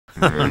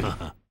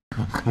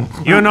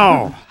You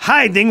know,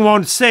 hiding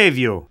won't save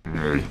you.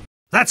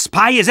 That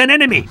spy is an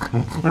enemy.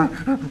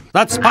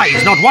 That spy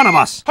is not one of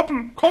us.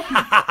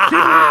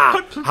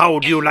 How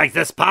do you like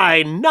the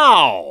spy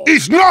now?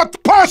 It's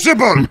not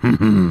possible!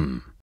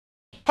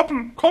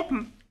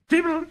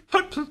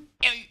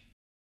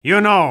 You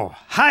know,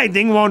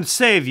 hiding won't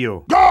save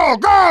you. Go,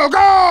 go,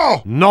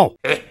 go! No.